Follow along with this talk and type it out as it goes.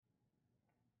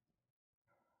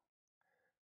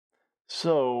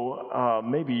So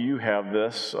maybe you have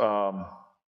this,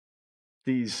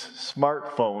 these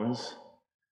smartphones,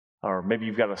 or maybe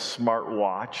you've got a smart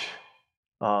watch.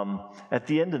 At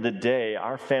the end of the day,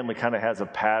 our family kind of has a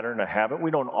pattern, a habit.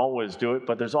 We don't always do it,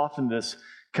 but there's often this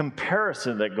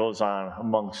comparison that goes on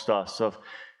amongst us of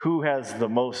who has the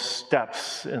most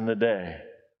steps in the day.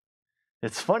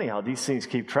 It's funny how these things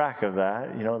keep track of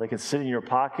that. You know, they can sit in your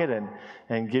pocket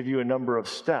and give you a number of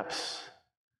steps.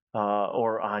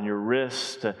 Or on your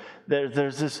wrist.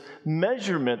 There's this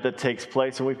measurement that takes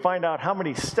place, and we find out how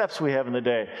many steps we have in the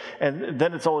day. And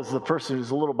then it's always the person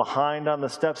who's a little behind on the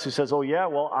steps who says, oh yeah,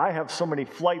 well, I have so many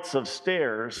flights of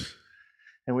stairs.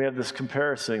 And we have this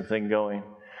comparison thing going.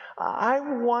 I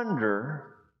wonder,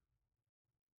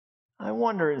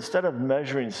 instead of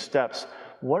measuring steps,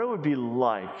 what it would be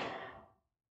like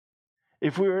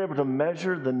if we were able to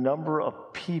measure the number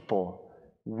of people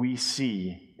we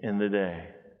see in the day.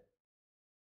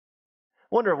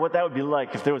 Wonder what that would be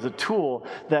like if there was a tool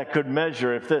that could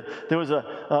measure, if there was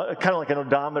a kind of like an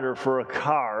odometer for a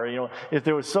car, if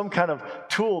there was some kind of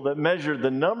tool that measured the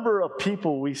number of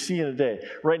people we see in a day.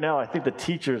 Right now, I think the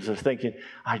teachers are thinking,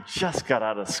 I just got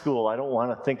out of school. I don't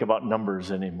want to think about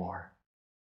numbers anymore.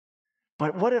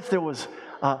 But what if there was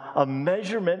a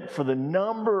measurement for the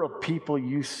number of people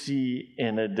you see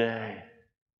in a day?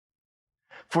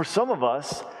 For some of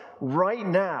us, right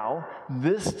now,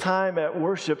 this time at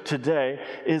worship today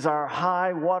is our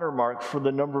high watermark for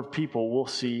the number of people we'll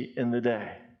see in the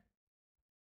day.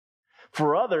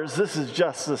 For others, this is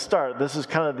just the start. This is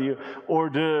kind of the hors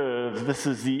d'oeuvre. This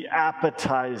is the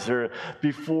appetizer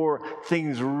before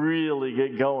things really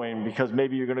get going, because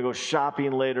maybe you're going to go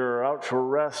shopping later or out to a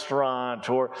restaurant,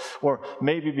 or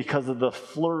maybe because of the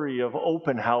flurry of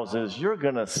open houses, you're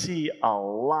going to see a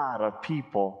lot of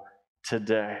people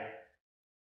today.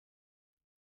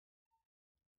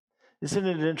 Isn't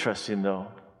it interesting, though,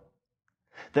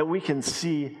 that we can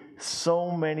see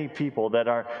so many people, that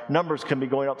our numbers can be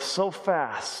going up so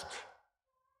fast,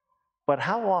 but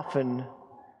how often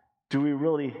do we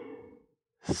really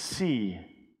see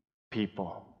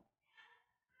people?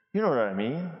 You know what I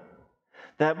mean?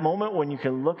 That moment when you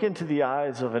can look into the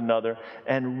eyes of another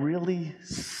and really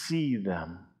see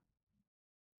them.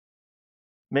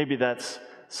 Maybe that's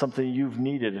something you've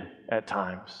needed at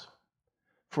times.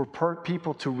 For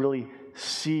people to really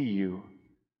see you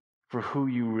for who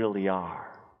you really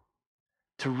are.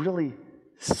 To really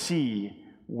see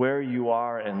where you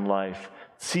are in life.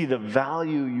 See the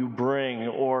value you bring,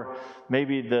 or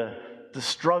maybe the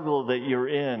struggle that you're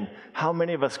in. How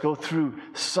many of us go through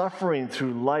suffering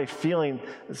through life, feeling,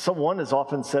 someone has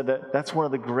often said that that's one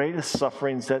of the greatest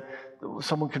sufferings, that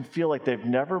someone can feel like they've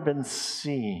never been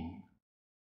seen.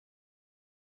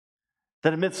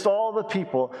 That amidst all the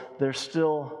people, they're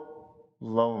still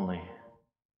lonely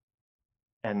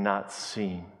and not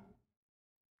seen.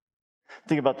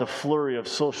 Think about the flurry of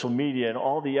social media and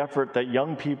all the effort that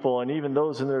young people and even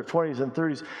those in their 20s and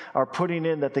 30s are putting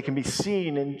in, that they can be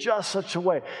seen in just such a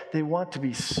way. They want to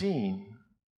be seen.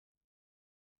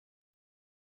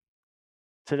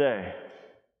 Today,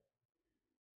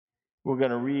 we're going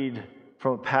to read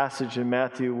from a passage in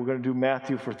Matthew. We're going to do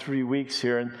Matthew for 3 weeks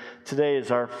here, and today is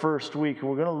our first week.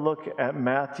 We're going to look at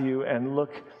Matthew and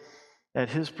look at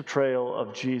his portrayal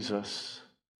of Jesus.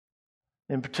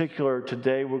 In particular,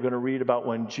 today we're going to read about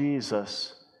when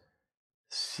Jesus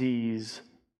sees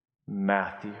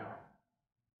Matthew.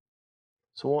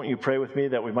 So won't you pray with me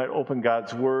that we might open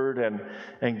God's Word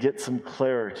and get some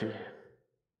clarity?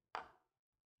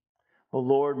 Oh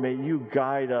Lord, may you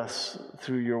guide us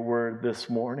through your Word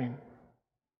this morning.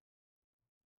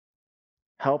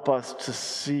 Help us to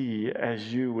see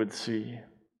as you would see,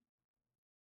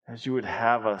 as you would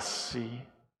have us see.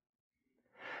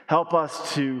 Help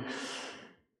us to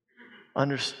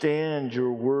understand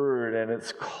your word and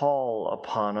its call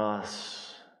upon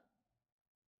us.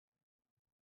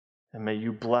 And may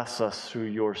you bless us through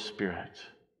your Spirit.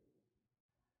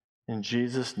 In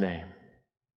Jesus' name,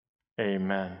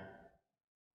 amen.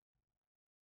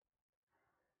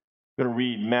 I'm going to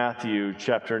read Matthew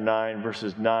chapter 9,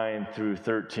 verses 9 through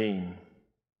 13.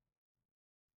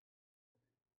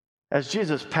 As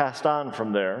Jesus passed on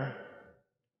from there,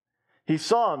 he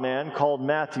saw a man called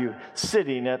Matthew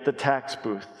sitting at the tax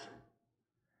booth.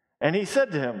 And he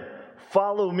said to him,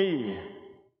 "Follow me."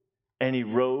 And he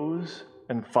rose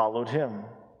and followed him.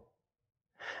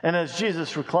 And as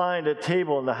Jesus reclined at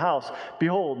table in the house,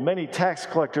 behold, many tax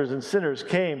collectors and sinners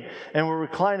came and were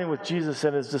reclining with Jesus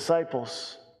and his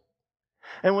disciples.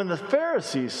 And when the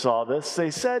Pharisees saw this,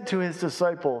 they said to his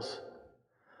disciples,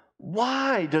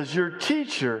 "Why does your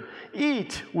teacher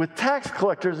eat with tax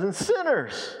collectors and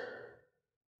sinners?"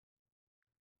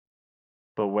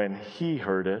 But when he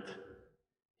heard it,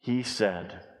 he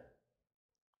said,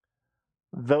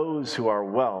 "Those who are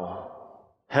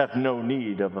well have no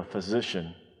need of a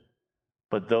physician,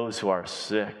 but those who are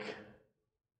sick.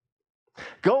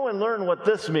 Go and learn what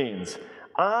this means.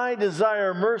 I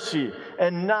desire mercy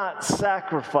and not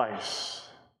sacrifice.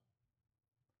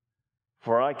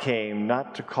 For I came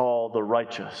not to call the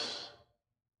righteous,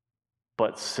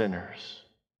 but sinners."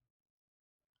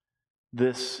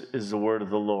 This is the word of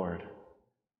the Lord.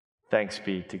 Thanks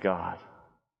be to God.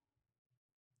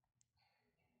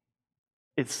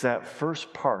 It's that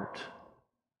first part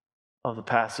of the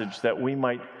passage that we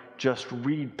might just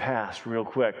read past real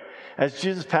quick. As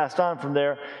Jesus passed on from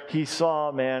there, he saw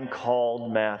a man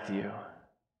called Matthew.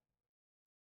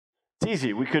 It's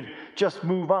easy. We could just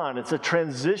move on. It's a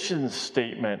transition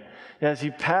statement. As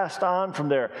he passed on from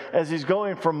there, as he's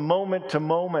going from moment to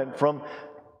moment, from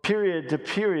period to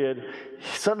period,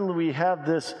 suddenly we have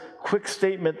this quick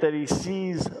statement that he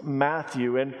sees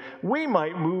Matthew, and we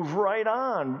might move right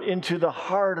on into the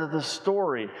heart of the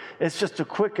story. It's just a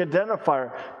quick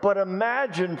identifier. But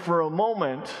imagine for a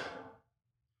moment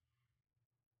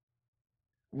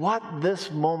what this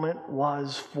moment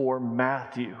was for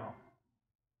Matthew.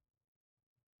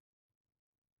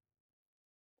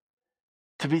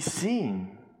 To be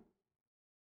seen.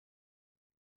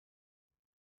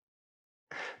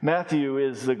 Matthew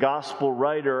is the gospel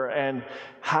writer, and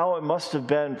how it must have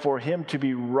been for him to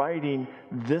be writing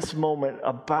this moment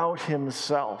about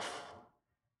himself.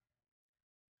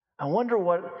 I wonder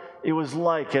what it was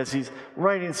like as he's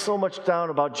writing so much down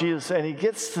about Jesus, and he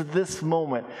gets to this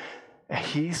moment.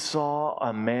 He saw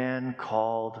a man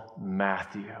called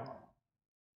Matthew.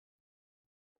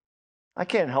 I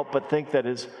can't help but think that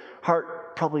his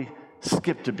heart probably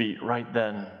skipped a beat right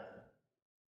then.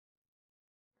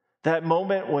 That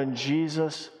moment when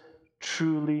Jesus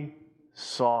truly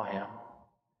saw him.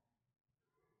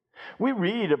 We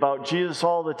read about Jesus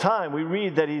all the time. We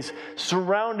read that he's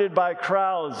surrounded by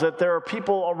crowds, that there are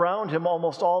people around him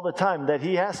almost all the time, that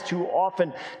he has to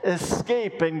often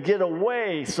escape and get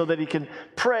away so that he can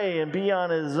pray and be on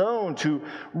his own to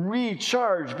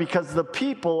recharge because the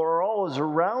people are always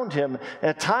around him.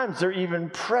 At times, they're even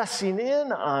pressing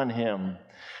in on him.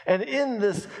 And in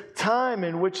this time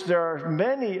in which there are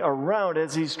many around,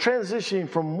 as he's transitioning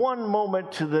from one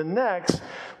moment to the next,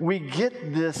 we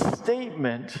get this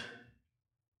statement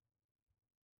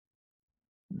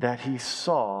that he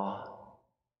saw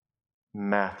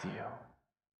Matthew.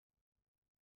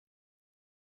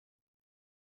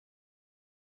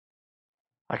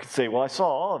 I could say, well, I saw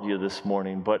all of you this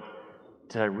morning, but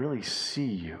did I really see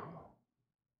you?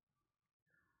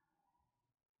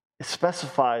 It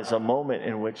specifies a moment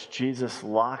in which Jesus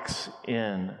locks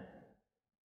in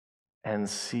and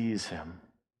sees him.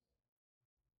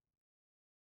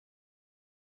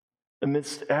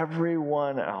 Amidst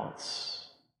everyone else,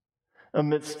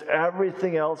 amidst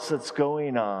everything else that's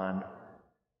going on,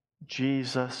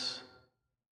 Jesus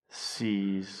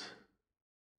sees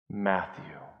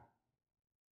Matthew.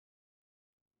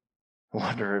 I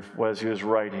wonder if, as he was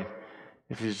writing,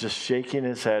 if he's just shaking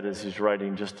his head as he's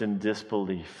writing, just in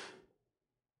disbelief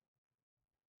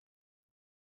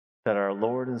that our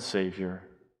Lord and Savior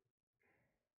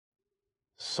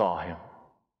saw him.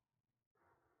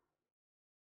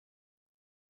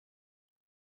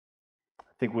 I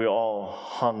think we all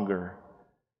hunger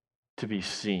to be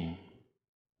seen,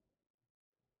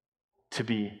 to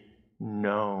be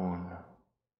known.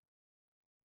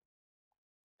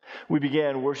 We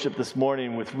began worship this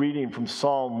morning with reading from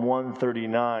Psalm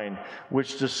 139,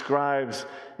 which describes,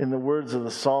 in the words of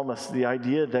the psalmist, the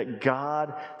idea that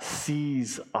God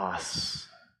sees us.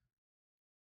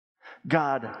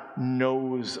 God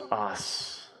knows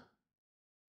us.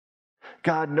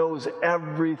 God knows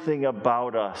everything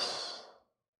about us.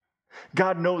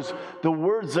 God knows the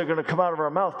words that are going to come out of our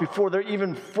mouth before they're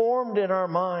even formed in our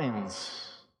minds.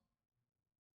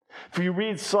 If you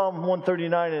read Psalm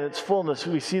 139 in its fullness,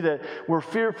 we see that we're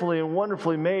fearfully and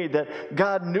wonderfully made, that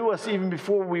God knew us even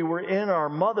before we were in our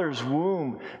mother's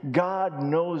womb. God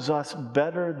knows us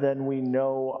better than we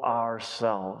know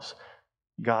ourselves.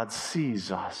 God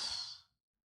sees us.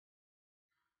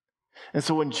 And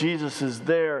so when Jesus is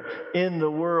there in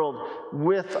the world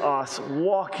with us,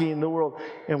 walking the world,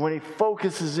 and when he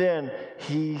focuses in,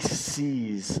 he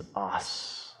sees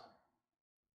us.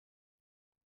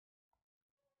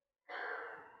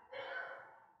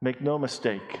 Make no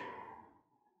mistake.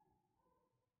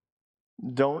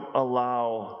 Don't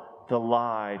allow the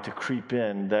lie to creep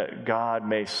in that God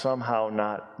may somehow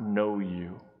not know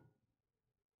you,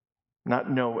 not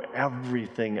know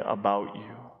everything about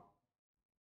you.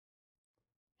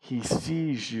 He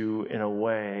sees you in a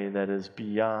way that is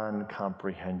beyond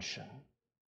comprehension.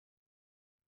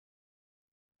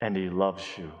 And he loves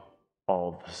you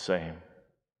all the same.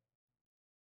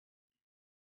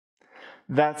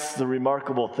 That's the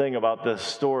remarkable thing about this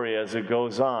story as it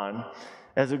goes on.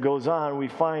 As it goes on, we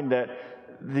find that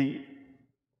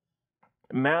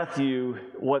Matthew,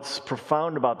 what's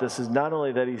profound about this is not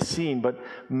only that he's seen, but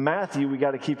Matthew, we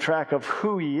got to keep track of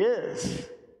who he is.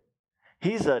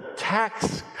 He's a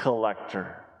tax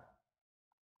collector.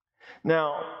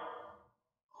 Now,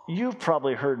 you've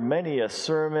probably heard many a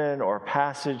sermon or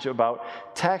passage about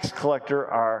tax collector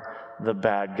are the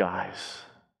bad guys.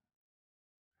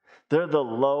 They're the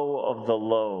low of the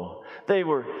low. They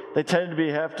tended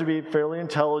to have to be fairly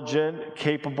intelligent,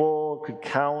 capable, could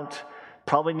count,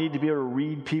 probably need to be able to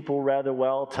read people rather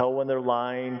well, tell when they're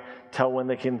lying, tell when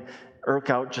they can irk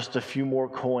out just a few more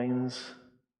coins.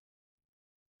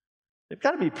 They've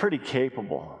got to be pretty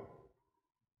capable.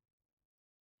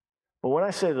 But when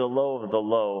I say the low of the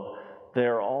low, they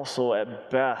are also at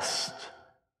best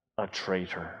a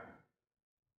traitor.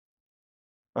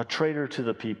 A traitor to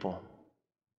the people.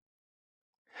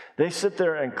 They sit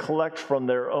there and collect from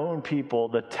their own people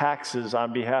the taxes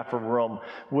on behalf of Rome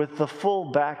with the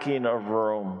full backing of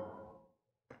Rome.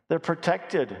 They're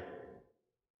protected.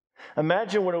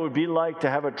 Imagine what it would be like to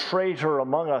have a traitor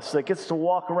among us that gets to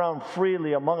walk around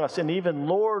freely among us and even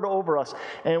lord over us,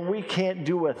 and we can't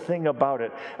do a thing about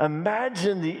it.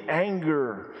 Imagine the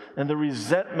anger and the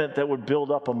resentment that would build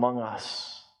up among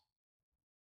us.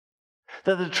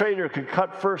 That the traitor could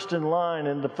cut first in line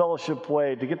in the fellowship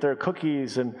way to get their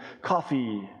cookies and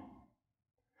coffee.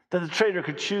 That the traitor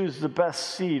could choose the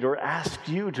best seat or ask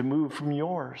you to move from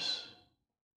yours.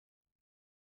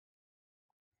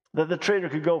 That the traitor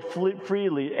could go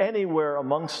freely anywhere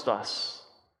amongst us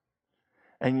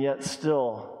and yet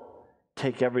still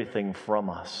take everything from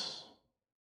us.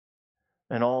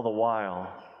 And all the while,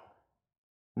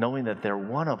 knowing that they're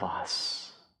one of us.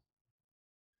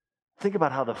 Think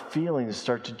about how the feelings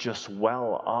start to just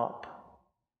well up.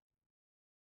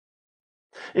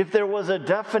 If there was a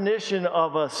definition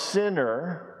of a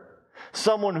sinner,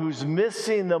 someone who's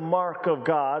missing the mark of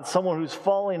God, someone who's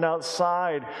falling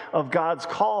outside of God's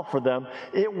call for them,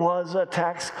 it was a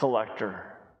tax collector.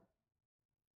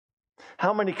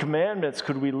 How many commandments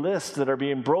could we list that are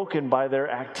being broken by their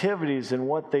activities and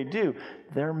what they do?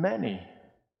 There are many.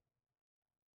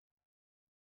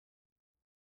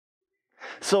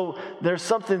 So there's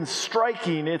something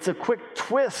striking. It's a quick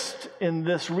twist in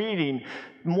this reading,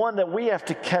 one that we have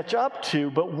to catch up to,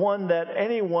 but one that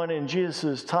anyone in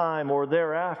Jesus' time or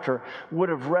thereafter would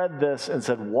have read this and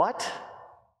said, "What?"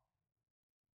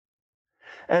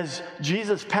 As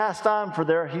Jesus passed on for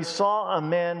there, he saw a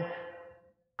man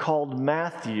called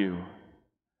Matthew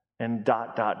and ...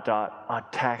 a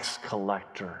tax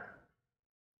collector.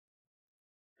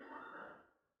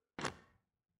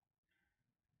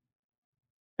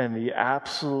 And the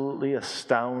absolutely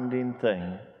astounding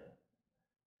thing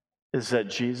is that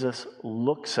Jesus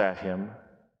looks at him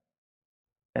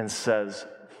and says,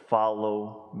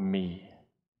 "Follow me."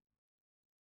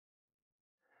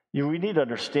 We need to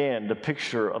understand the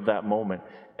picture of that moment.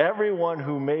 Everyone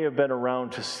who may have been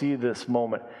around to see this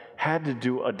moment had to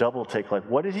do a double take. Like,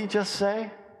 what did he just say?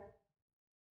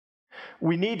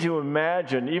 We need to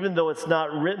imagine, even though it's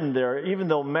not written there, even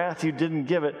though Matthew didn't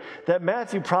give it, that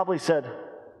Matthew probably said,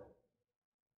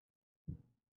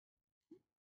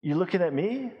 "You looking at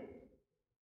me?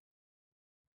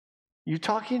 You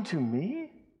talking to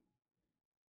me?"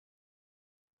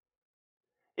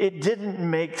 It didn't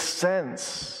make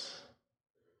sense.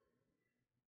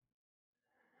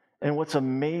 And what's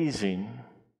amazing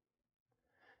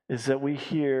is that we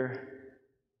hear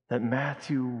that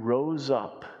Matthew rose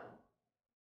up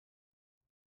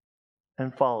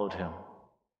and followed him.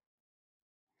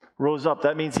 Rose up,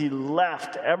 that means he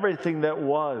left everything that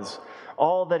was,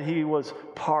 all that he was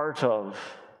part of.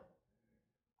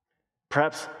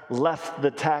 Perhaps left the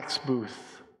tax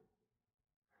booth,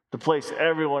 the place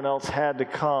everyone else had to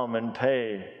come and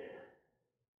pay.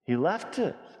 He left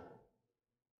it.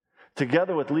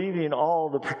 Together with leaving all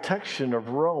the protection of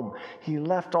Rome, he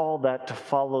left all that to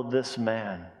follow this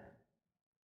man,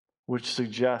 which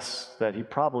suggests that he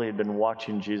probably had been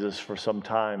watching Jesus for some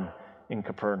time in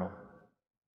Capernaum.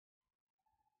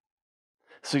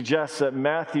 Suggests that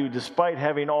Matthew, despite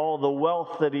having all the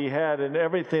wealth that he had and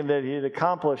everything that he had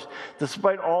accomplished,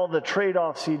 despite all the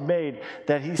trade-offs he'd made,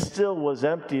 that he still was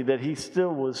empty, that he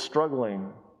still was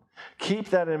struggling. Keep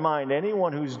that in mind.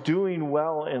 Anyone who's doing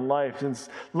well in life and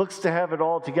looks to have it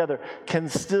all together can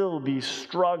still be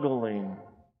struggling.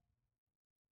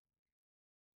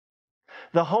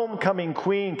 The homecoming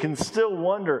queen can still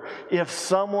wonder if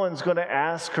someone's going to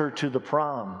ask her to the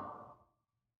prom.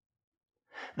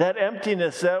 That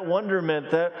emptiness, that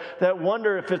wonderment, that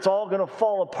wonder if it's all going to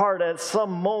fall apart at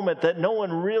some moment, that no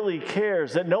one really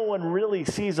cares, that no one really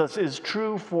sees us, is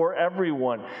true for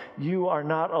everyone. You are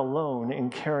not alone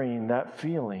in carrying that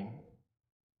feeling.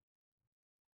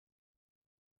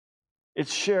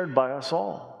 It's shared by us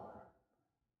all.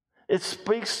 It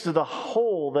speaks to the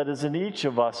hole that is in each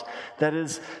of us, that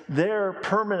is there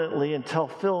permanently until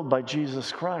filled by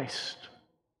Jesus Christ,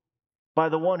 by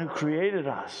the one who created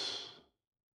us.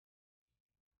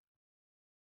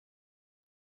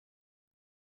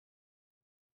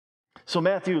 So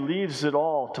Matthew leaves it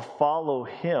all to follow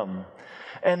him,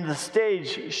 and the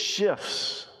stage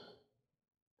shifts.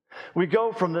 We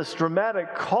go from this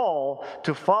dramatic call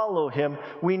to follow him,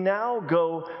 we now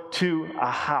go to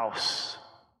a house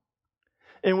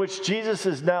in which Jesus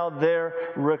is now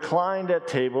there, reclined at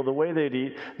table, the way they'd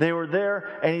eat. They were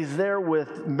there, and he's there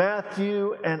with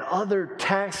Matthew and other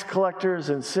tax collectors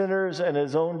and sinners and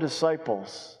his own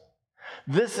disciples.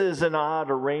 This is an odd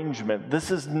arrangement.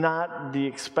 This is not the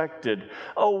expected.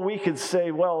 Oh, we could say,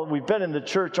 well, we've been in the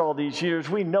church all these years.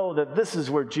 We know that this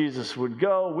is where Jesus would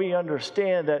go. We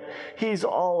understand that he's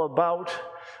all about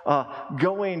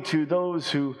going to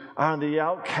those who are the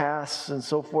outcasts and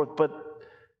so forth. But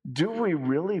do we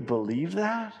really believe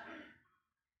that?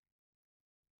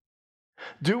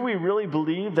 Do we really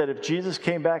believe that if Jesus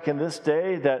came back in this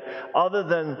day, that other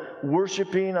than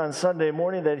worshiping on Sunday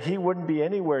morning, that he wouldn't be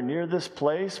anywhere near this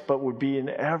place, but would be in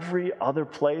every other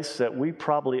place that we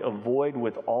probably avoid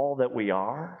with all that we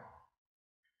are?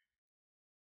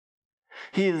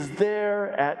 He is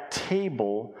there at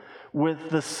table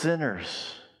with the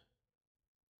sinners,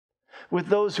 with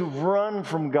those who've run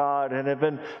from God and have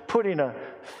been putting a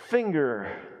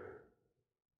finger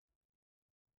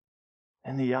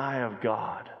in the eye of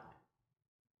God.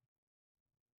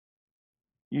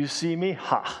 You see me?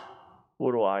 Ha!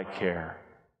 What do I care?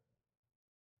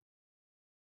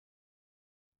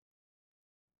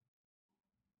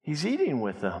 He's eating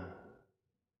with them.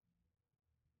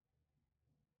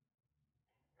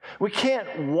 We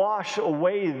can't wash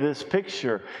away this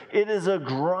picture. It is a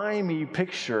grimy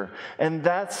picture, and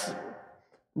that's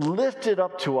lifted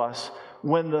up to us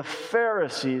when the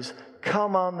Pharisees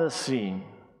come on the scene.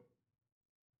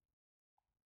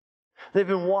 They've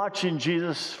been watching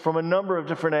Jesus from a number of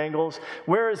different angles.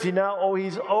 Where is he now? Oh,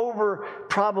 he's over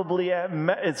probably at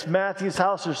it's Matthew's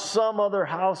house or some other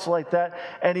house like that,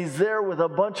 and he's there with a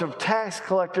bunch of tax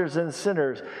collectors and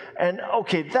sinners. And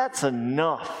okay, that's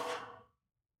enough.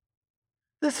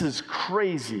 This is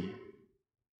crazy.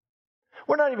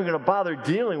 We're not even going to bother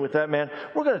dealing with that man.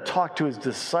 We're going to talk to his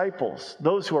disciples,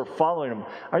 those who are following him.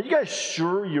 Are you guys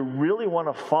sure you really want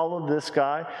to follow this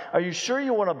guy? Are you sure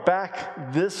you want to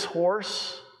back this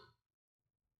horse?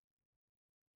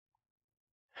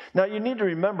 Now, you need to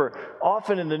remember,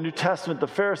 often in the New Testament, the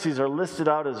Pharisees are listed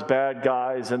out as bad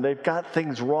guys, and they've got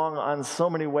things wrong on so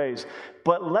many ways.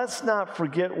 But let's not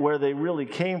forget where they really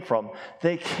came from.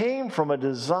 They came from a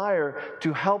desire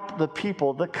to help the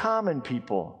people, the common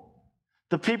people.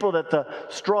 The people that the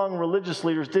strong religious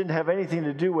leaders didn't have anything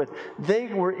to do with. They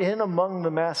were in among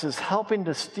the masses, helping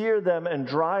to steer them and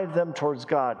drive them towards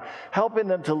God, helping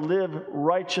them to live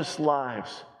righteous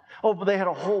lives. Oh, but they had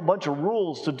a whole bunch of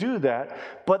rules to do that,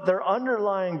 but their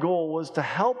underlying goal was to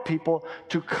help people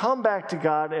to come back to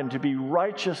God and to be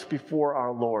righteous before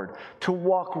our Lord, to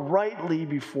walk rightly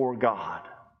before God.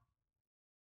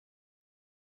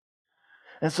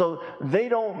 And so they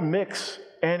don't mix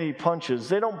any punches.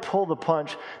 They don't pull the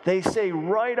punch. They say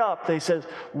right up, they say,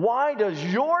 why does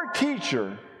your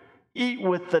teacher eat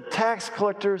with the tax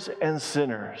collectors and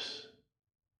sinners?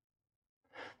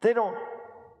 They don't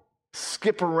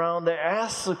skip around. They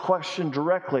ask the question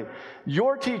directly.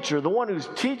 Your teacher, the one who's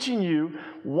teaching you,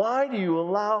 why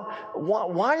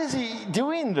is he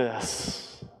doing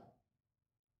this?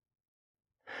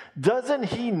 Doesn't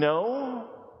he know?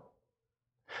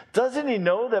 Doesn't he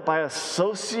know that by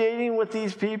associating with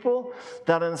these people,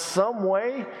 that in some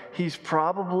way he's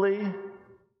probably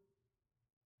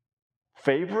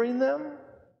favoring them?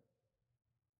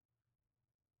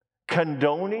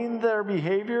 Condoning their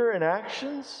behavior and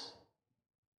actions?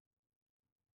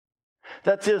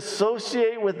 That to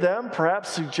associate with them perhaps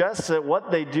suggests that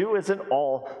what they do isn't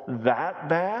all that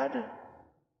bad?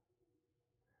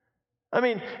 I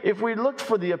mean, if we looked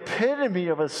for the epitome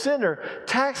of a sinner,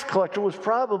 tax collector was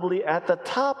probably at the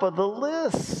top of the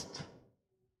list.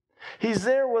 He's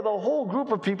there with a whole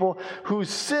group of people whose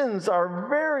sins are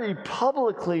very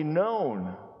publicly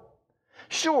known.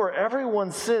 Sure, everyone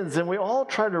sins, and we all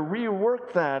try to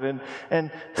rework that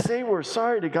and say we're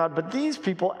sorry to God, but these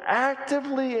people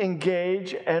actively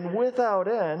engage and without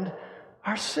end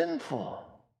are sinful.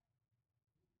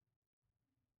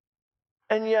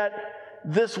 And yet,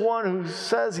 this one who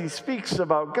says he speaks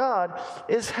about God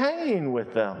is hanging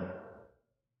with them.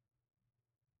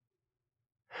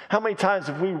 How many times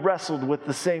have we wrestled with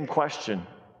the same question?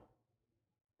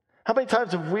 How many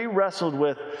times have we wrestled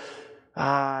with,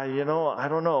 I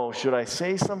don't know, should I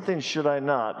say something, should I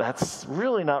not? That's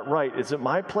really not right. Is it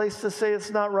my place to say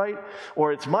it's not right?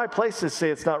 Or it's my place to say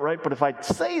it's not right, but if I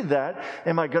say that,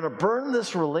 am I going to burn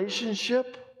this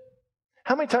relationship?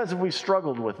 How many times have we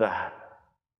struggled with that?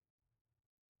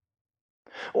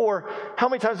 Or how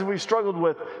many times have we struggled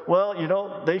with,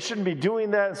 they shouldn't be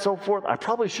doing that and so forth. I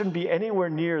probably shouldn't be anywhere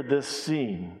near this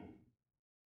scene.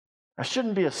 I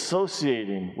shouldn't be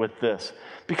associating with this.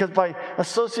 Because by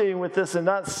associating with this and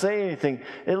not saying anything,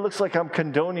 it looks like I'm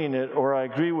condoning it or I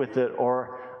agree with it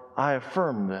or I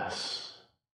affirm this.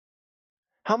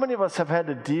 How many of us have had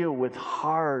to deal with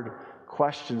hard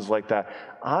questions like that?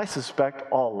 I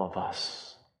suspect all of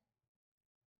us.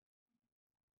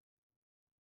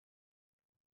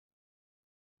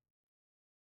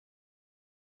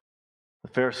 The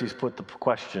Pharisees put the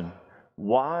question,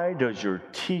 why does your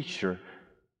teacher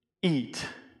eat,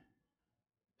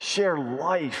 share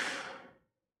life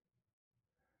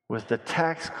with the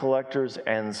tax collectors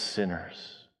and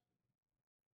sinners?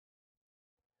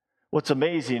 What's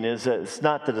amazing is that it's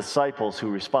not the disciples who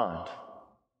respond.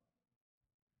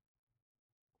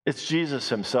 It's Jesus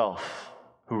himself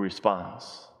who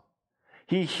responds.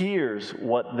 He hears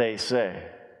what they say.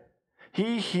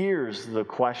 He hears the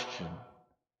question.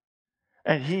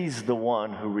 And he's the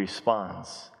one who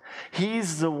responds.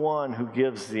 He's the one who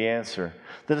gives the answer.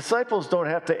 The disciples don't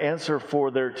have to answer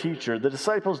for their teacher. The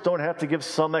disciples don't have to give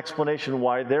some explanation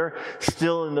why they're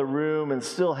still in the room and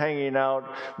still hanging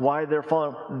out, why they're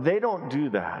following. They don't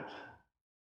do that.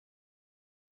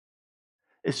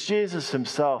 It's Jesus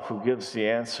himself who gives the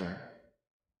answer.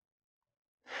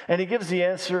 And he gives the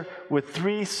answer with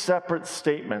 3 separate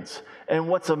statements. And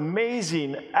what's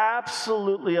amazing,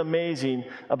 absolutely amazing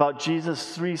about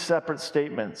Jesus' 3 separate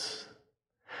statements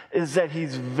is that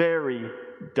he's very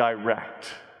direct.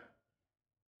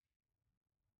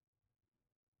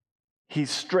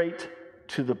 He's straight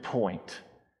to the point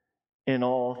in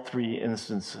all 3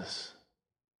 instances.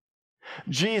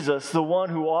 Jesus, the one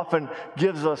who often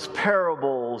gives us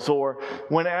parables or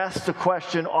when asked a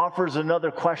question offers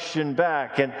another question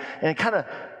back and kind of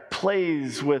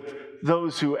plays with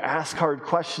those who ask hard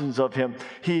questions of him.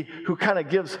 He who kind of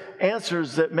gives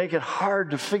answers that make it hard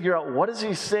to figure out what is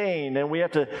he saying, and we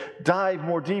have to dive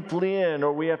more deeply in,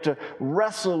 or we have to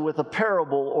wrestle with a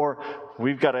parable, or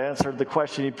we've got to answer the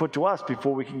question he put to us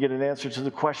before we can get an answer to the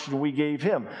question we gave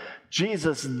him.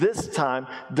 Jesus this time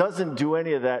doesn't do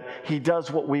any of that. He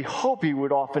does what we hope he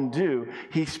would often do.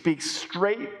 He speaks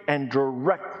straight and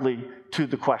directly to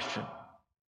the question.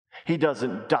 He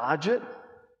doesn't dodge it.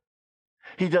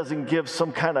 He doesn't give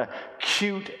some kind of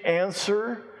cute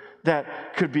answer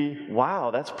that could be, wow,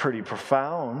 that's pretty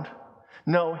profound.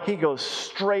 No, he goes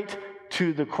straight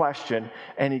to the question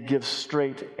and he gives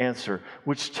straight answer,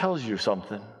 which tells you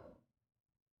something.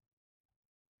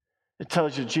 It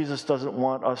tells you Jesus doesn't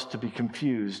want us to be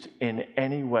confused in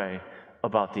any way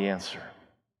about the answer.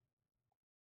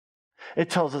 It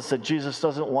tells us that Jesus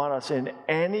doesn't want us in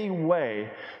any way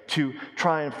to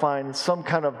try and find some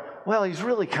kind of, well, he's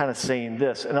really kind of saying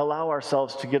this, and allow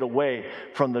ourselves to get away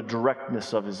from the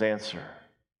directness of his answer.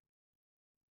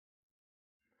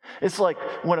 It's like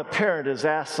when a parent is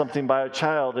asked something by a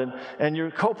child and you're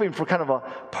hoping for kind of a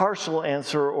partial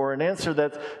answer or an answer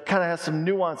that kind of has some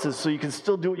nuances so you can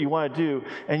still do what you want to do,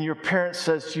 and your parent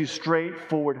says to you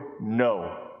straightforward,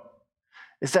 no.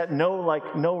 Is that no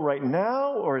like no right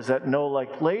now, or is that no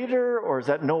like later, or is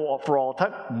that no for all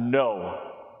time? No.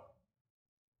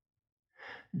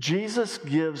 Jesus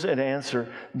gives an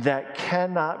answer that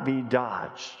cannot be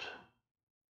dodged.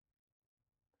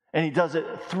 And he does it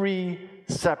 3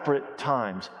 separate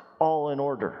times, all in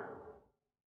order.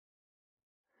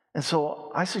 And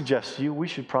so I suggest to you we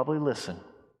should probably listen.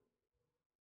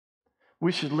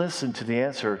 We should listen to the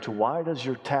answer to why does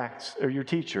your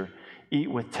teacher eat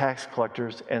with tax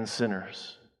collectors and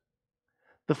sinners?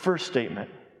 The first statement,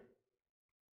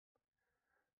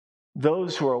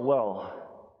 those who are well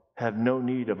have no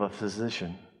need of a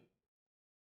physician,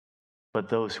 but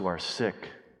those who are sick,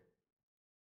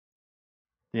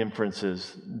 the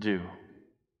inferences do.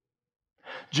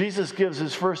 Jesus gives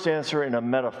his first answer in a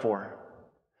metaphor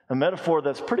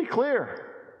that's pretty clear.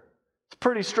 It's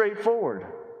pretty straightforward.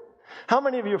 How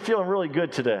many of you are feeling really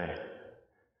good today?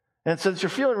 And since you're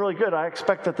feeling really good, I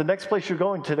expect that the next place you're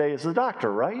going today is the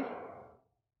doctor, right?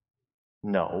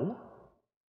 No.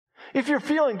 If you're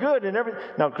feeling good and everything.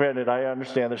 Now, granted, I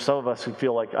understand there's some of us who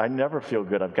feel like, I never feel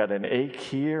good. I've got an ache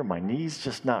here. My knee's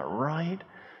just not right.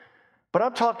 But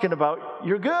I'm talking about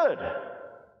you're good.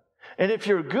 And if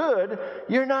you're good,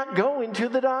 you're not going to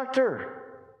the doctor.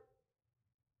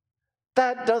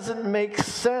 That doesn't make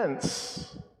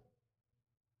sense.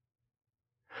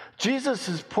 Jesus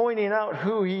is pointing out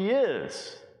who he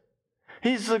is.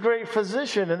 He's the great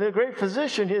physician, and the great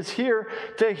physician is here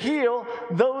to heal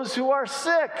those who are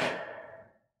sick.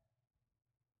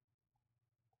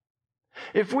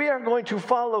 If we are going to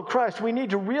follow Christ, we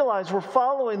need to realize we're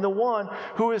following the one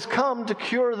who has come to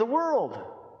cure the world.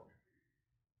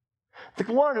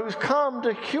 The one who's come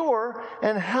to cure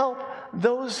and help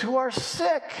those who are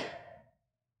sick.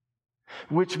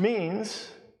 Which means,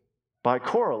 by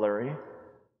corollary,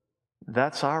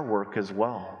 that's our work as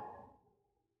well.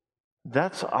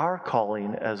 That's our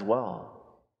calling as well.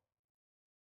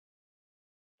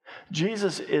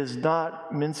 Jesus is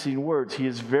not mincing words. He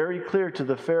is very clear to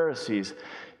the Pharisees.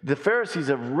 The Pharisees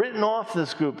have written off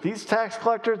this group. These tax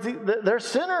collectors, they're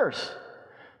sinners.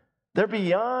 They're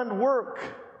beyond work.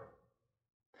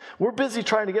 We're busy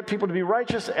trying to get people to be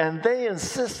righteous, and they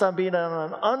insist on being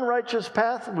on an unrighteous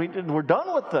path. We're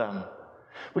done with them.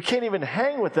 We can't even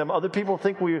hang with them. Other people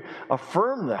think we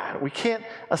affirm that. We can't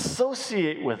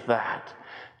associate with that.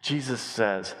 Jesus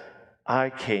says,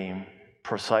 I came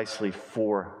precisely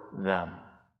for them.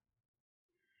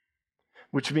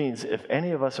 Which means if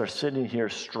any of us are sitting here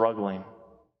struggling,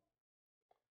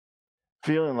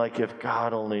 feeling like if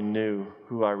God only knew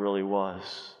who I really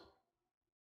was,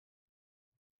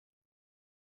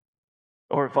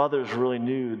 or if others really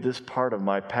knew this part of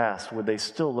my past, would they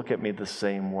still look at me the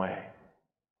same way?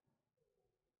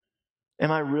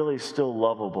 Am I really still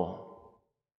lovable?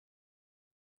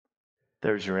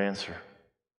 There's your answer.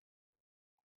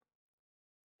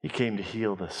 He came to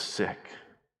heal the sick.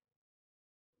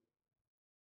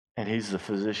 And he's the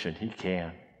physician. He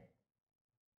can.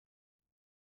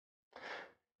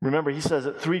 Remember, he says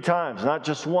it 3 times, not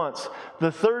just once.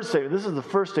 The third statement, this is the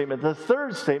first statement. The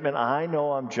third statement, I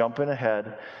know I'm jumping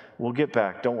ahead. We'll get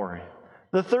back, don't worry.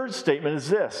 The third statement is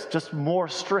this, just more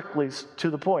strictly to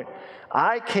the point.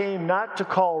 I came not to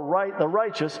call the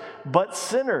righteous, but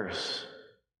sinners.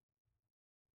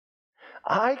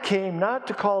 I came not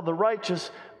to call the righteous,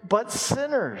 but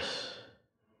sinners.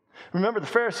 Remember, the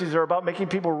Pharisees are about making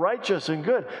people righteous and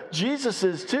good. Jesus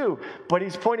is too, but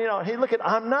he's pointing out, hey, look,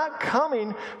 I'm not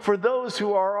coming for those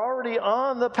who are already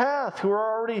on the path, who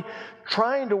are already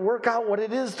trying to work out what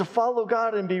it is to follow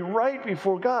God and be right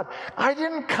before God. I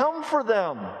didn't come for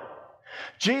them.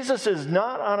 Jesus is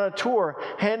not on a tour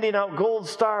handing out gold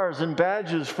stars and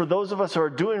badges for those of us who are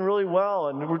doing really well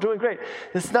and we're doing great.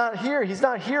 It's not here. He's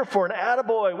not here for an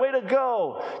attaboy. Way to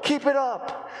go. Keep it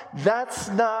up. That's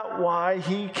not why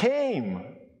he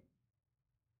came.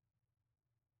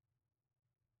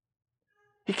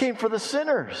 He came for the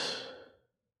sinners.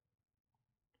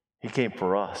 He came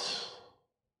for us.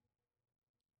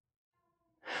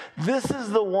 This is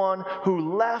the one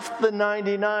who left the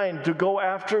 99 to go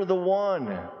after the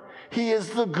one. He is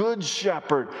the good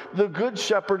shepherd. The good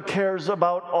shepherd cares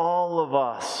about all of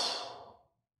us.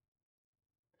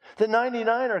 The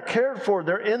 99 are cared for.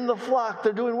 They're in the flock.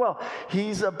 They're doing well.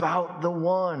 He's about the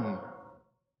one.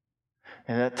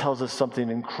 And that tells us something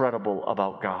incredible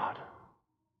about God.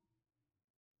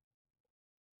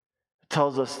 It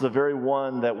tells us the very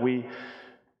one that we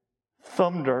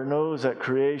thumbed our nose at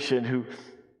creation, who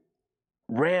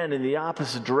ran in the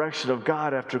opposite direction of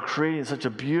God after creating such a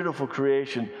beautiful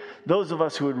creation. Those of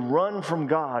us who would run from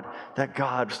God, that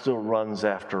God still runs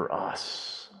after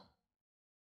us.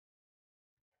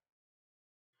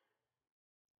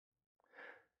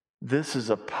 This is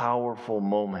a powerful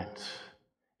moment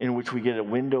in which we get a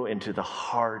window into the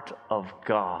heart of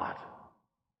God.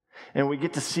 And we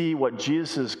get to see what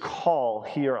Jesus' call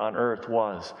here on earth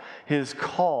was. His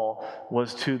call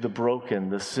was to the broken,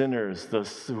 the sinners,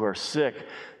 those who are sick,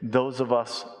 those of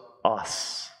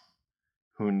us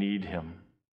who need him.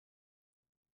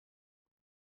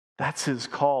 That's his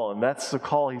call, and that's the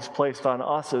call he's placed on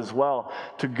us as well,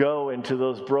 to go into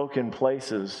those broken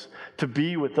places, to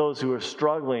be with those who are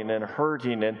struggling and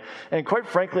hurting, and quite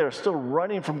frankly are still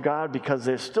running from God because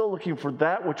they're still looking for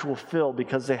that which will fill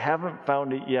because they haven't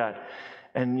found it yet.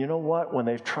 And you know what? When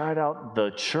they've tried out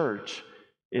the church,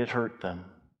 it hurt them.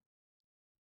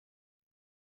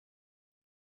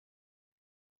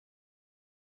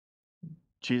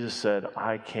 Jesus said,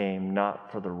 I came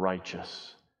not for the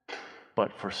righteous,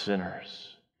 but for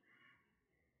sinners.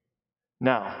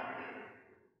 Now,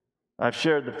 I've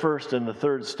shared the first and the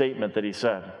third statement that he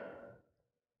said.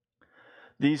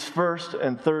 These first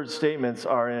and third statements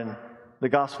are in the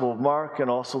Gospel of Mark and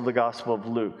also the Gospel of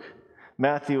Luke.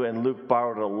 Matthew and Luke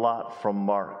borrowed a lot from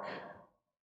Mark.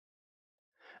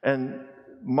 And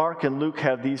Mark and Luke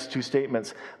have these two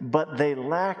statements, but they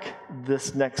lack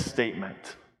this next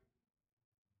statement.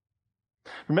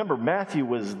 Remember, Matthew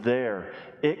was there.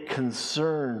 It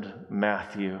concerned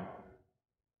Matthew.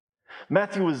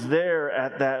 Matthew was there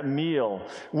at that meal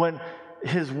when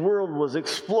his world was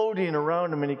exploding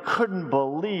around him and he couldn't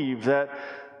believe that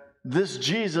this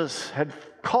Jesus had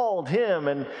called him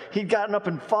and he'd gotten up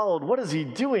and followed. What is he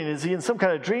doing? Is he in some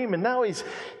kind of dream? And now he's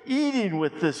eating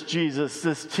with this Jesus,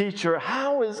 this teacher.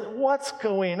 What's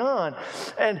going on?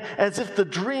 And as if the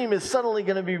dream is suddenly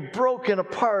going to be broken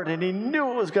apart and he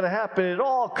knew it was going to happen, it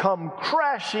all come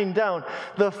crashing down.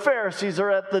 The Pharisees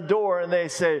are at the door and they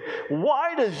say,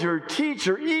 "Why does your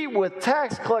teacher eat with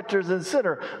tax collectors and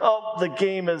sinners?" Oh, the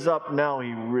game is up now.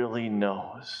 He really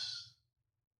knows.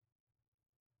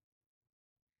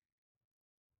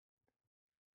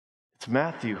 It's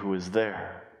Matthew who is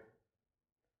there.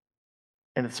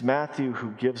 And it's Matthew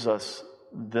who gives us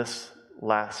this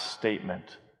last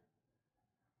statement.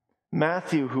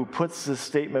 Matthew who puts this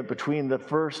statement between the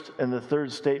first and the third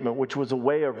statement, which was a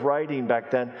way of writing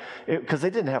back then, because they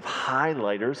didn't have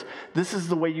highlighters. This is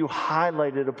the way you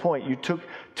highlighted a point. You took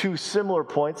two similar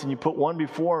points and you put one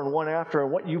before and one after,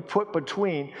 and what you put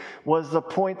between was the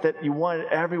point that you wanted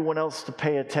everyone else to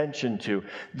pay attention to.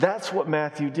 That's what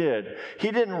Matthew did.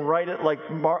 He didn't write it like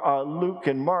Luke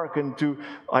and Mark and do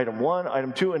item 1,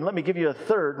 item 2, and let me give you a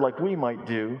third like we might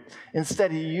do.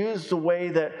 Instead, he used the way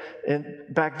that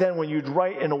back then when you'd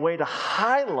write in a way to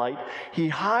highlight, he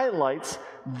highlights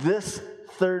this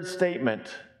third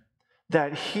statement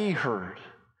that he heard,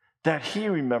 that he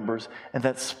remembers, and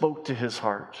that spoke to his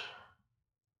heart.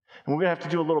 And we're going to have to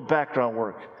do a little background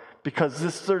work because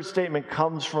this third statement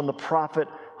comes from the prophet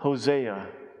Hosea.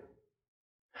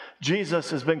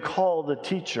 Jesus has been called a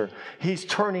teacher. He's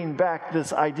turning back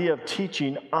this idea of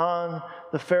teaching on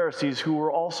the Pharisees, who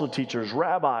were also teachers,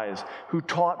 rabbis, who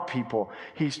taught people.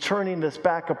 He's turning this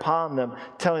back upon them,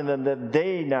 telling them that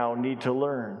they now need to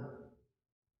learn.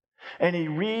 And he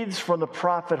reads from the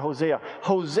prophet Hosea.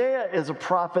 Hosea is a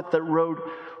prophet that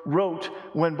wrote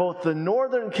when both the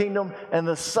northern kingdom and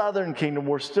the southern kingdom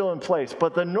were still in place.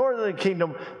 But the northern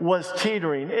kingdom was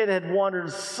teetering. It had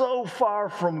wandered so far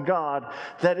from God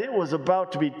that it was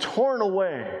about to be torn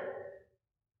away.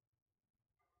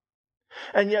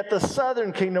 And yet the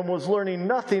southern kingdom was learning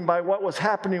nothing by what was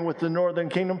happening with the northern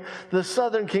kingdom. The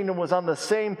southern kingdom was on the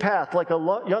same path, like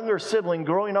a younger sibling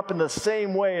growing up in the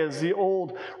same way as the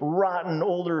old, rotten,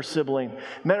 older sibling.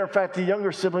 Matter of fact, the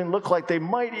younger sibling looked like they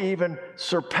might even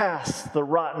surpass the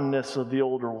rottenness of the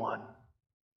older one.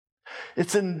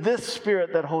 It's in this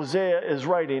spirit that Hosea is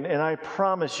writing, and I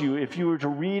promise you, if you were to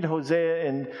read Hosea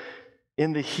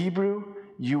in the Hebrew,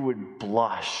 you would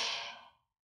blush.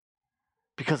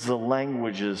 Because the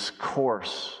language is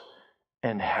coarse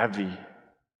and heavy.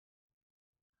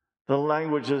 The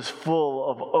language is full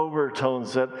of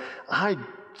overtones that I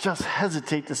just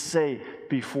hesitate to say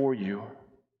before you.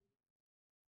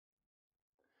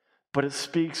 But it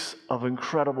speaks of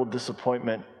incredible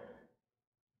disappointment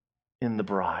in the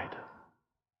bride.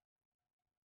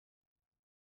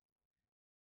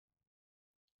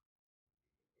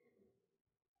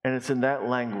 And it's in that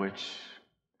language,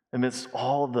 amidst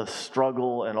all the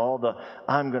struggle and all the,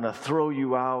 I'm going to throw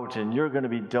you out and you're going to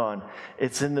be done.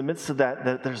 It's in the midst of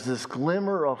that there's this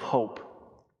glimmer of hope.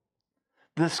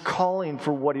 This calling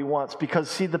for what he wants. Because,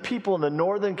 see, the people in the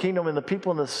northern kingdom and the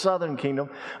people in the southern kingdom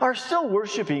are still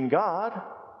worshiping God.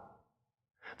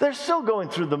 They're still going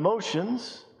through the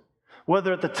motions.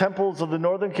 Whether at the temples of the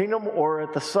northern kingdom or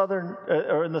at the southern,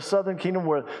 or in the southern kingdom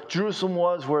where Jerusalem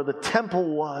was, where the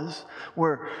temple was,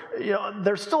 where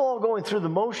they're still all going through the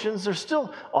motions. They're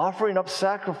still offering up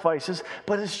sacrifices,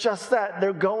 but it's just that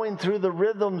they're going through the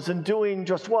rhythms and doing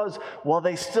just while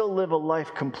they still live a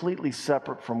life completely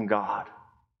separate from God.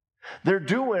 They're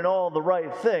doing all the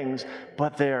right things,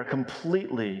 but they are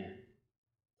completely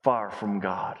far from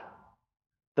God.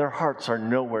 Their hearts are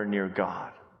nowhere near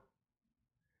God.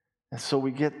 And so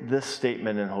we get this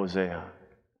statement in Hosea.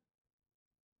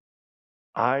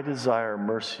 I desire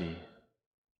mercy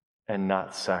and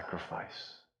not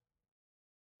sacrifice.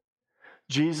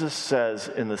 Jesus says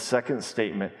in the second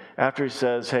statement, after he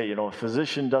says, hey, a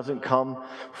physician doesn't come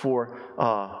for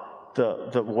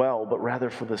the well, but rather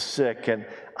for the sick. And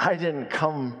I didn't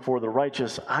come for the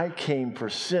righteous, I came for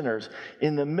sinners.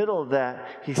 In the middle of that,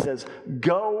 he says,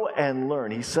 go and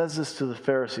learn. He says this to the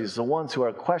Pharisees, the ones who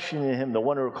are questioning him, the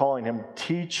one who are calling him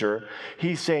teacher.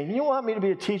 He's saying, you want me to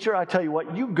be a teacher? I tell you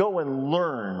what, you go and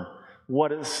learn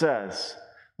what it says.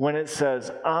 When it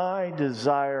says, I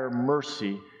desire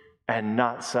mercy and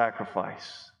not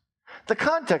sacrifice. The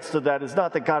context of that is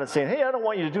not that God is saying, hey, I don't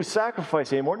want you to do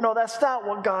sacrifice anymore. No, that's not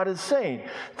what God is saying.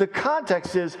 The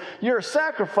context is you're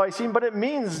sacrificing, but it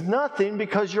means nothing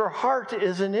because your heart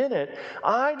isn't in it.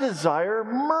 I desire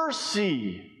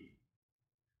mercy.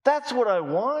 That's what I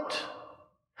want.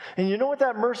 And you know what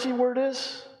that mercy word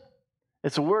is?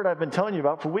 It's a word I've been telling you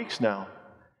about for weeks now.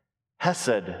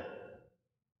 Hesed.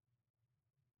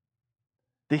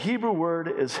 The Hebrew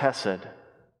word is hesed.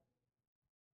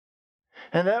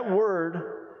 And that word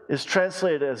is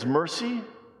translated as mercy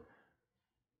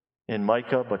in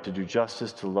Micah, but to do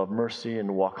justice, to love mercy, and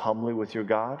to walk humbly with your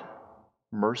God.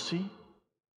 Mercy,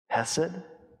 hesed.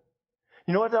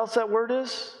 You know what else that word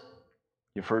is?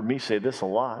 You've heard me say this a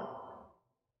lot.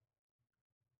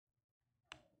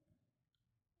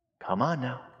 Come on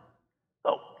now.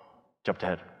 Oh, jumped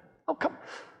ahead. Oh, come.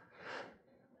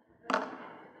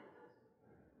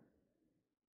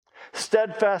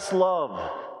 Steadfast love.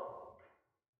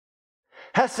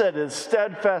 Hesed is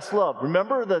steadfast love.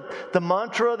 Remember the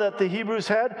mantra that the Hebrews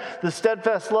had? The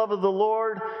steadfast love of the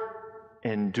Lord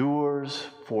endures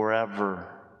forever.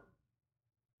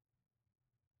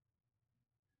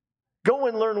 Go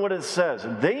and learn what it says.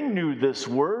 They knew this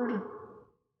word.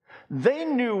 They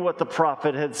knew what the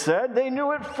prophet had said. They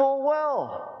knew it full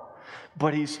well.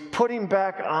 But he's putting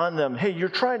back on them, hey, you're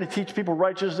trying to teach people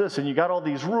righteousness and you got all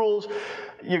these rules.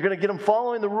 You're going to get them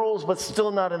following the rules, but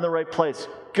still not in the right place.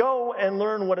 Go and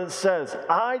learn what it says.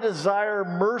 I desire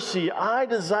mercy. I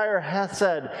desire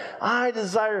hesed. I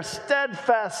desire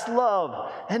steadfast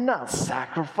love and not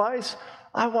sacrifice.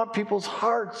 I want people's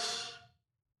hearts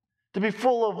to be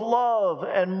full of love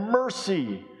and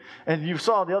mercy. And you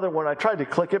saw the other one. I tried to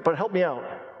click it, but help me out.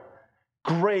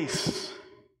 Grace.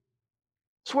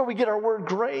 That's where we get our word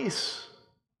grace.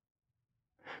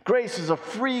 Grace is a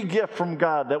free gift from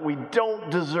God that we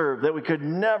don't deserve, that we could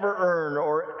never earn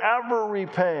or ever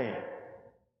repay.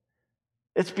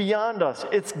 It's beyond us.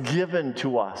 It's given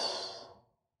to us.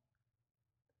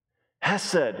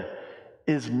 Hesed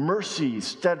is mercy,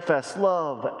 steadfast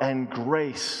love, and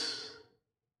grace.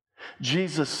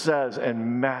 Jesus says,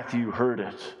 and Matthew heard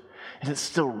it, and it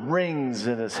still rings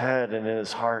in his head and in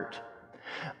his heart.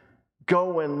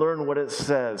 Go and learn what it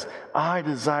says. I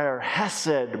desire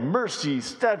hesed, mercy,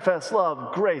 steadfast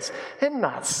love, grace, and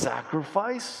not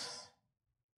sacrifice.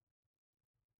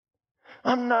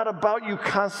 I'm not about you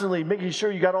constantly making sure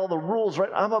you got all the rules right.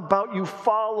 I'm about you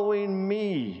following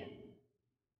me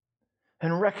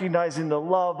and recognizing the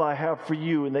love I have for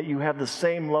you and that you have the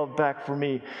same love back for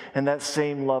me and that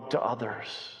same love to others.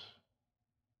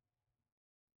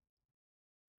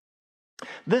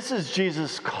 This is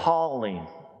Jesus' calling.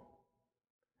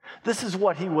 This is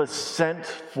what he was sent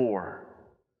for.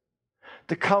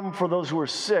 To come for those who are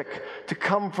sick, to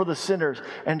come for the sinners,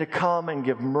 and to come and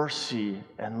give mercy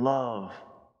and love,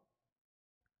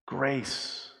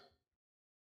 grace.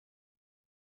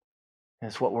 And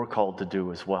it's what we're called to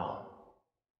do as well.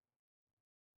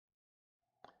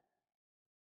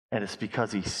 And it's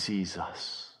because he sees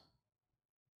us.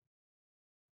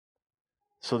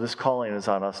 So this calling is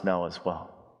on us now as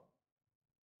well.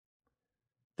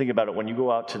 Think about it. When you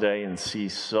go out today and see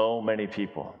so many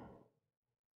people,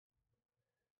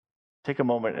 take a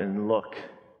moment and look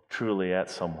truly at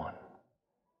someone.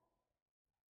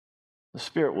 The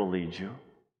Spirit will lead you.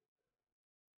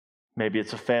 Maybe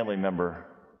it's a family member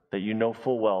that you know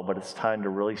full well, but it's time to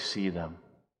really see them.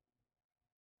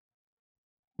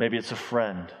 Maybe it's a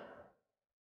friend.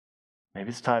 Maybe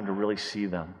it's time to really see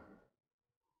them.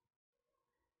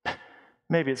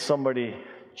 Maybe it's somebody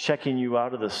checking you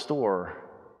out of the store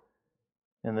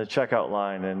in the checkout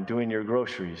line and doing your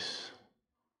groceries,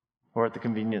 or at the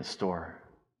convenience store.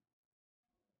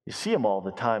 You see them all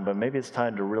the time, but maybe it's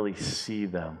time to really see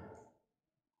them.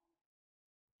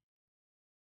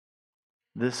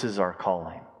 This is our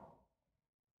calling,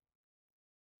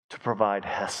 to provide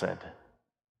hesed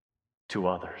to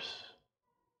others.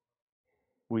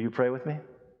 Will you pray with me?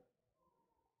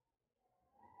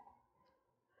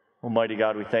 Almighty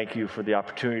God, we thank you for the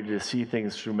opportunity to see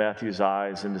things through Matthew's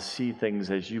eyes and to see things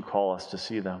as you call us to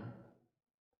see them.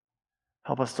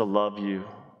 Help us to love you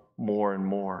more and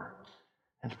more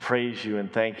and to praise you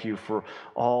and thank you for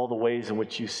all the ways in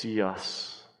which you see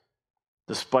us,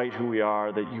 despite who we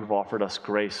are, that you've offered us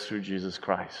grace through Jesus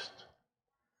Christ.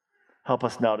 Help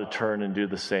us now to turn and do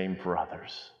the same for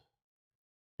others.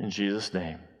 In Jesus'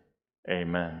 name,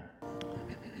 amen.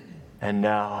 And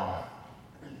now,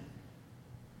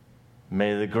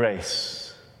 may the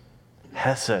grace,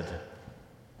 Hesed,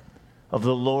 of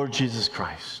the Lord Jesus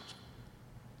Christ,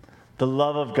 the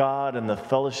love of God and the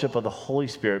fellowship of the Holy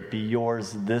Spirit be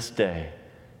yours this day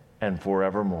and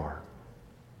forevermore.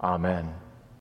 Amen.